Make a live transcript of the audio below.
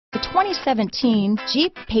2017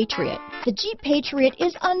 Jeep Patriot. The Jeep Patriot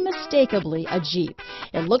is unmistakably a Jeep.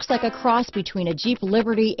 It looks like a cross between a Jeep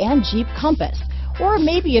Liberty and Jeep Compass, or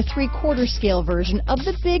maybe a 3/4 scale version of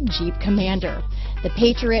the big Jeep Commander. The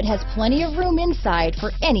Patriot has plenty of room inside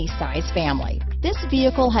for any size family. This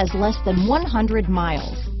vehicle has less than 100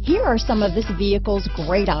 miles. Here are some of this vehicle's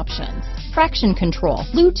great options: traction control,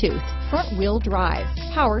 Bluetooth, front wheel drive,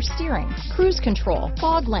 power steering, cruise control,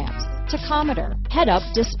 fog lamps, tachometer, head-up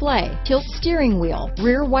display, tilt steering wheel,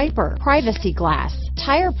 rear wiper, privacy glass,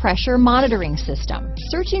 tire pressure monitoring system.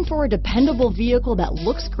 Searching for a dependable vehicle that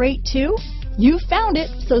looks great too? You found it,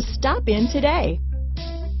 so stop in today.